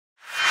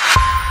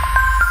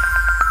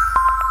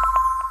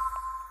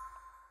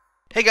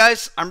Hey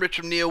guys, I'm Rich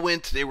from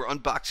NeoWin. Today we're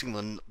unboxing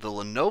the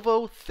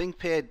Lenovo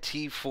ThinkPad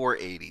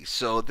T480.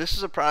 So this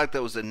is a product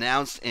that was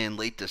announced in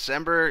late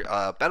December,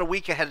 about a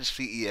week ahead of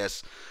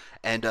CES.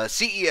 And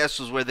CES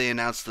was where they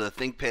announced the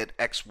ThinkPad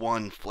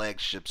X1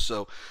 flagship.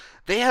 So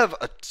they have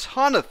a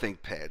ton of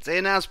ThinkPads. They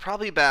announced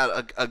probably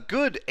about a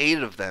good 8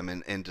 of them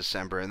in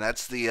December. And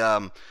that's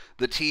the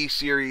T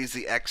series,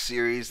 the X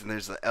series, and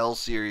there's the L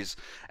series.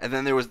 And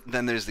then there's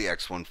the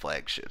X1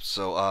 flagship.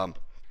 So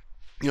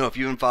if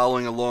you've been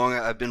following along,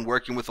 I've been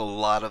working with a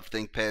lot of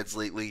ThinkPads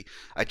lately.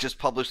 I just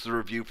published the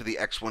review for the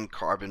X1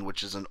 Carbon,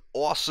 which is an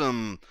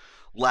awesome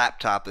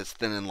laptop that's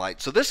thin and light.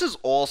 So this is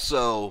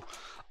also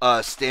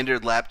a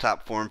standard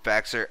laptop form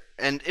factor.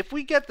 And if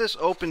we get this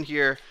open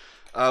here,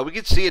 we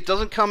can see it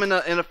doesn't come in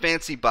a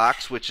fancy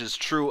box, which is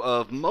true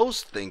of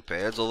most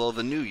ThinkPads, although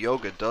the new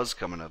Yoga does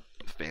come in a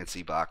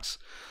fancy box.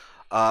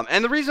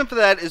 And the reason for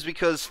that is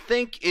because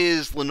Think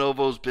is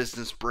Lenovo's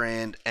business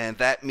brand, and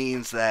that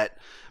means that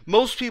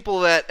most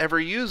people that ever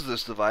use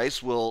this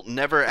device will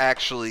never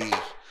actually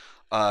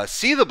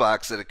see the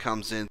box that it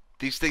comes in.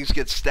 These things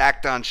get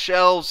stacked on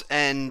shelves,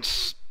 and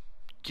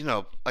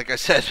like I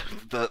said,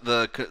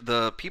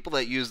 the people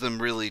that use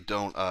them really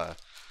don't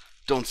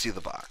see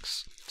the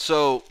box.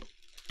 So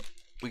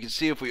we can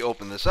see if we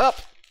open this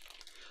up.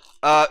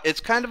 It's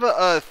kind of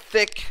a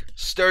thick,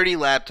 sturdy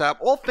laptop.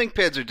 All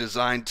ThinkPads are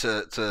designed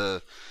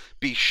to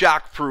be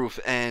shock-proof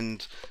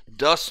and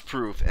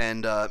dust-proof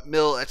and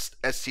MIL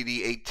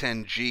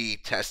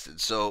STD810G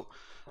tested. So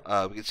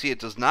we can see it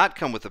does not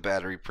come with a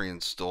battery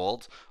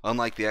pre-installed,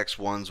 unlike the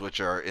X1s, which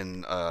are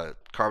in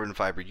carbon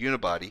fiber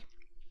unibody.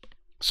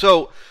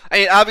 So,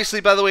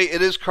 obviously, by the way,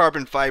 it is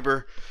carbon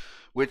fiber,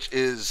 which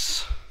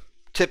is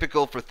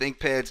typical for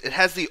ThinkPads. It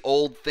has the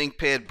old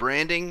ThinkPad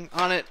branding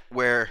on it,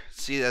 where,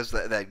 see, it has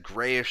that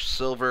grayish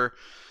silver,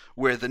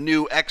 where the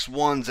new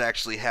X1s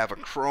actually have a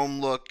chrome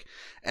look,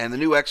 and the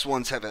new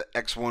X1s have an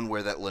X1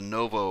 where that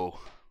Lenovo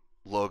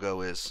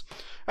logo is.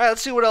 All right,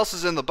 let's see what else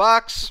is in the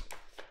box.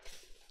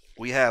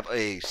 We have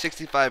a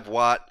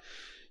 65-watt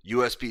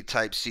USB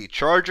Type-C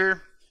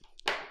charger,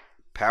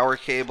 power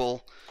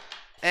cable,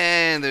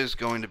 and there's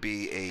going to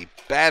be a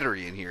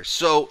battery in here.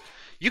 So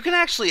you can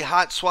actually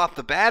hot swap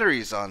the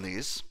batteries on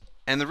these,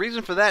 and the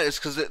reason for that is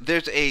because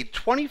there's a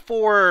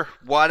 24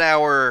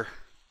 watt-hour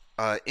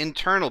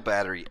internal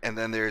battery, and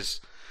then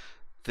there's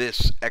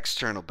this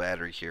external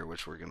battery here,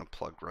 which we're going to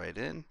plug right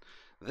in.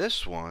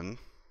 This one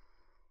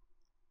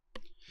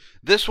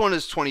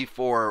is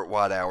 24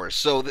 watt hours.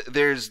 So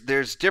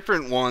there's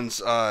different ones.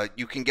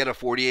 You can get a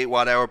 48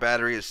 watt hour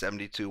battery, a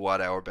 72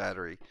 watt hour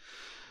battery.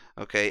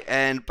 Okay,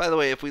 and by the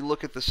way, if we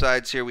look at the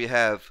sides here, we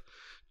have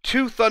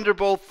two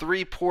Thunderbolt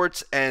 3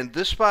 ports, and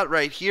this spot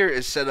right here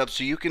is set up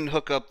so you can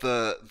hook up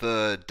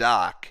the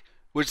dock,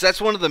 which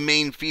that's one of the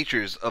main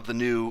features of the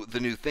new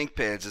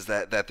ThinkPads, is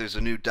that there's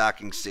a new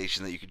docking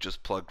station that you can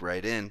just plug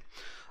right in.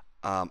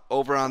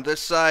 Over on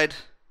this side,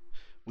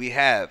 we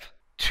have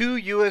two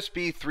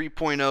USB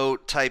 3.0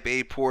 Type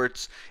A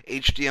ports,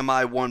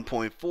 HDMI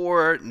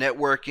 1.4,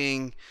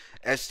 networking,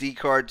 SD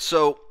card.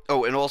 So,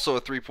 and also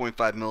a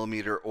 3.5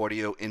 millimeter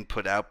audio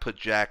input-output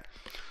jack.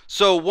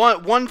 So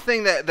one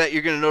thing that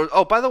you're going to notice,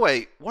 oh, by the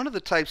way, one of the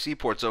Type-C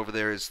ports over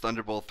there is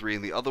Thunderbolt 3,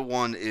 and the other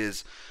one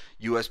is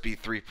USB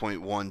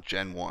 3.1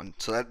 Gen 1.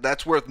 So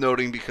that's worth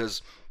noting,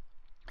 because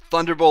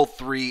Thunderbolt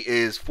 3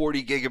 is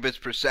 40 gigabits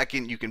per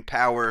second. You can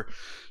power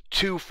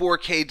two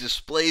 4K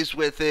displays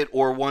with it,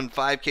 or one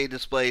 5K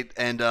display,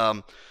 and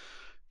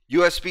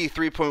USB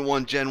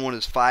 3.1 Gen 1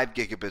 is 5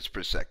 gigabits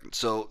per second.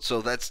 So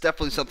that's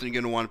definitely something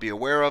you're going to want to be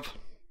aware of.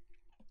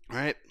 All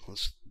right,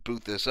 let's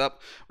boot this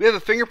up. We have a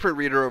fingerprint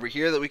reader over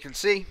here that we can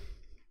see.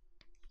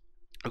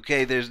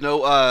 Okay, there's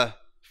no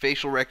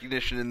facial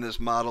recognition in this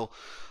model.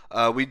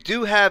 We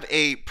do have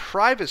a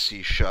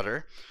privacy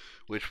shutter,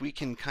 which we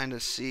can kind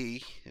of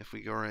see if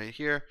we go right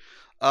here.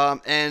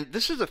 And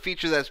this is a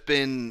feature that's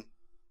been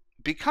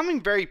becoming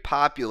very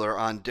popular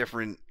on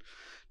different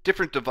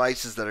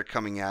devices that are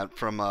coming out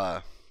from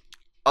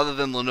other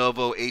than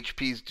Lenovo.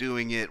 HP's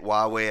doing it,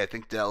 Huawei, I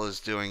think Dell is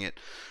doing it.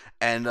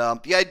 And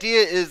the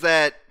idea is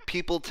that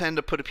people tend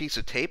to put a piece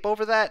of tape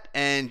over that,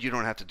 and you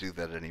don't have to do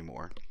that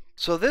anymore.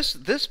 So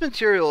this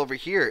material over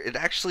here, it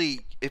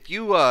actually, if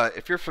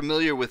you're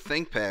familiar with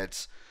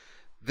ThinkPads,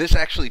 this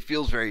actually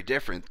feels very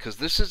different, because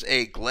this is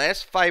a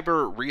glass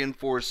fiber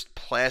reinforced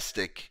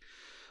plastic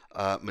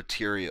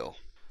material.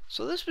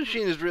 So this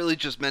machine is really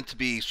just meant to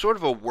be sort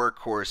of a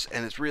workhorse,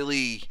 and it's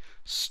really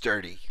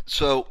sturdy.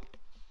 So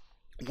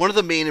one of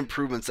the main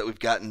improvements that we've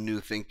got in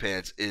new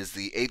ThinkPads is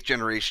the 8th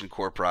generation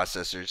core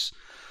processors.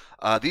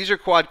 These are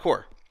quad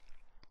core.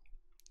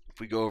 If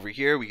we go over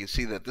here, we can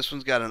see that this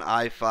one's got an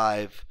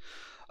i5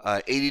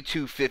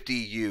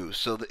 8250U.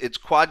 So it's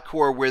quad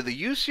core, where the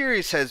U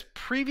series has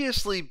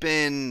previously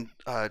been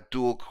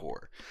dual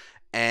core.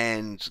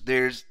 And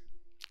there's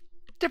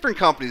different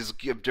companies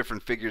give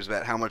different figures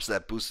about how much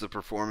that boosts the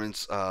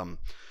performance.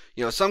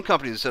 Some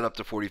companies set up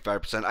to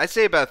 45%. I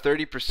say about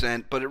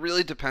 30%, but it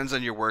really depends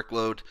on your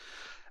workload.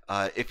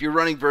 If you're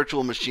running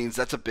virtual machines,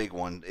 that's a big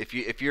one.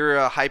 If you're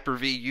a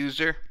Hyper-V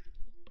user,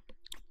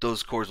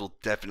 those cores will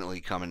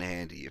definitely come in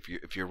handy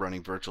if you're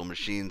running virtual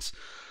machines.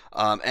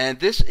 And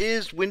this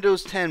is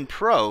Windows 10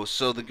 Pro,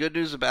 so the good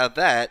news about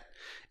that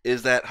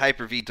is that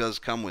Hyper-V does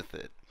come with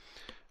it.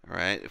 All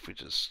right, if we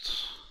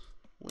just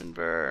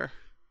WinVer,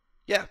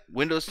 yeah,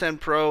 Windows 10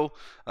 Pro,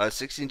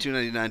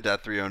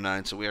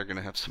 16299.309. So we are going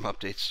to have some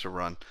updates to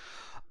run.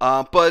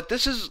 But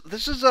this is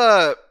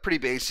pretty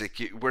basic.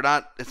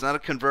 It's not a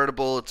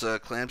convertible. It's a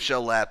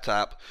clamshell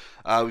laptop.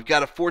 We've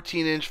got a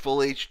 14-inch Full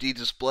HD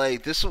display.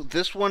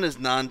 This one is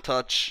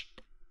non-touch,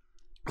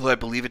 although I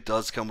believe it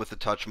does come with a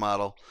touch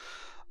model.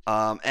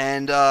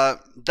 And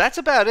that's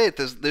about it.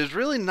 There's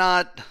really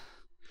not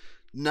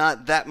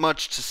that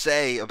much to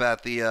say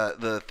about the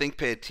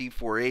ThinkPad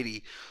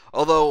T480.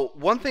 Although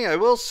one thing I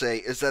will say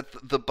is that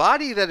the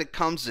body that it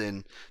comes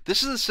in,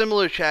 this is a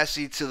similar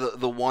chassis to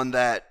the one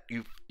that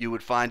you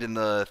would find in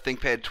the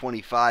ThinkPad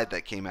 25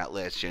 that came out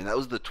last year, and that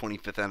was the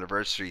 25th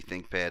anniversary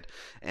ThinkPad.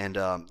 And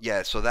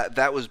yeah, so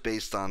that was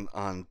based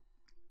on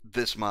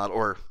this model,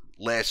 or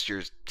last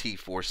year's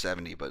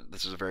T470, but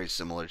this is a very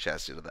similar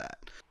chassis to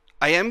that.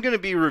 I am going to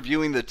be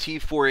reviewing the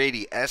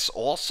T480S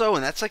also,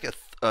 and that's like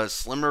a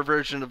slimmer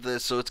version of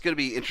this, so it's going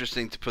to be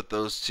interesting to put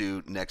those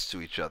two next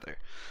to each other.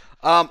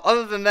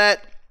 Other than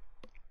that,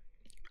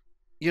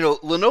 you know,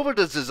 Lenovo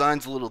does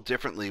designs a little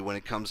differently when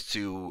it comes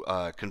to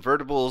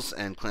convertibles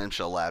and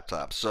clamshell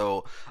laptops.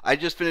 So I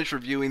just finished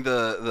reviewing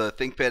the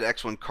ThinkPad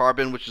X1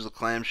 Carbon, which is a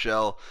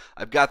clamshell.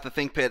 I've got the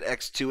ThinkPad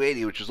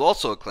X280, which is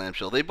also a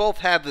clamshell. They both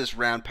have this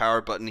round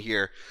power button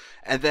here.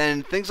 And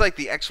then things like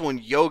the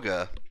X1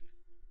 Yoga,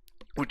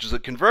 which is a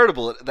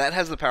convertible, that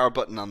has the power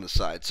button on the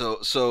side.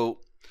 So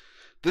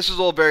this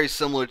is all very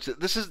similar to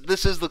this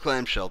is the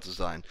clamshell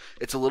design.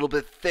 It's a little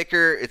bit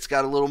thicker. It's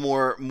got a little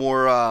more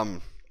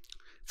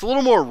it's a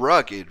little more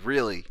rugged,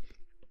 really.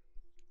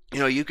 You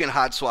know, you can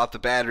hot swap the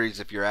batteries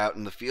if you're out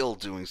in the field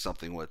doing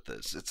something with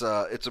this. It's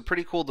a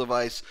pretty cool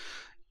device.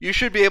 You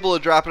should be able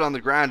to drop it on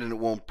the ground and it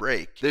won't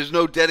break. There's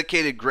no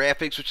dedicated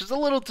graphics, which is a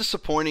little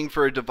disappointing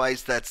for a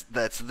device that's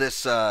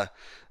this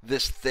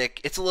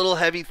thick. It's a little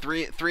heavy,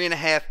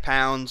 3.5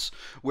 pounds,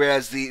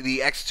 whereas the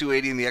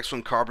X280 and the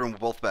X1 Carbon were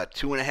both about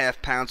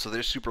 2.5 pounds, so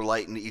they're super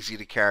light and easy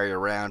to carry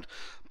around.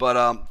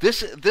 But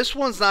this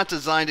one's not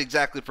designed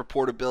exactly for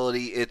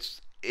portability.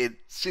 It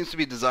seems to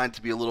be designed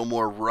to be a little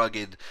more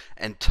rugged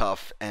and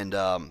tough, and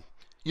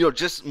you know,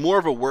 just more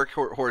of a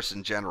workhorse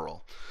in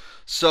general.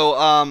 So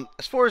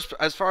as far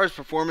as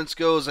performance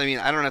goes, I mean,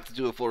 I don't have to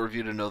do a full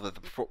review to know that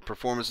the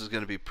performance is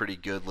going to be pretty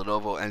good.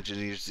 Lenovo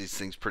engineers these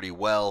things pretty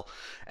well,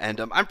 and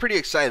I'm pretty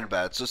excited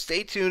about it. So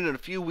stay tuned. In a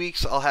few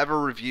weeks, I'll have a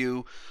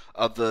review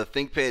of the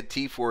ThinkPad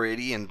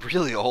T480 and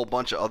really a whole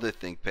bunch of other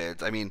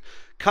ThinkPads. I mean,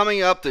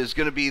 coming up, there's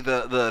going to be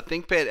the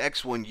ThinkPad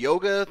X1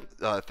 Yoga,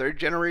 3rd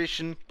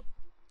generation,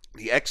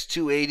 the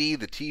X280,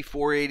 the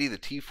T480, the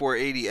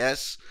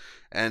T480S,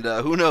 and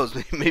who knows,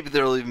 maybe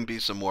there'll even be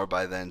some more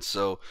by then.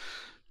 So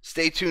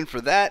stay tuned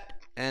for that,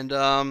 and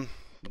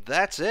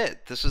that's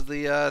it. This is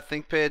the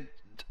ThinkPad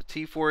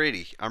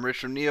T480. I'm Rich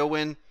from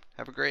NeoWin.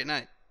 Have a great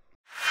night.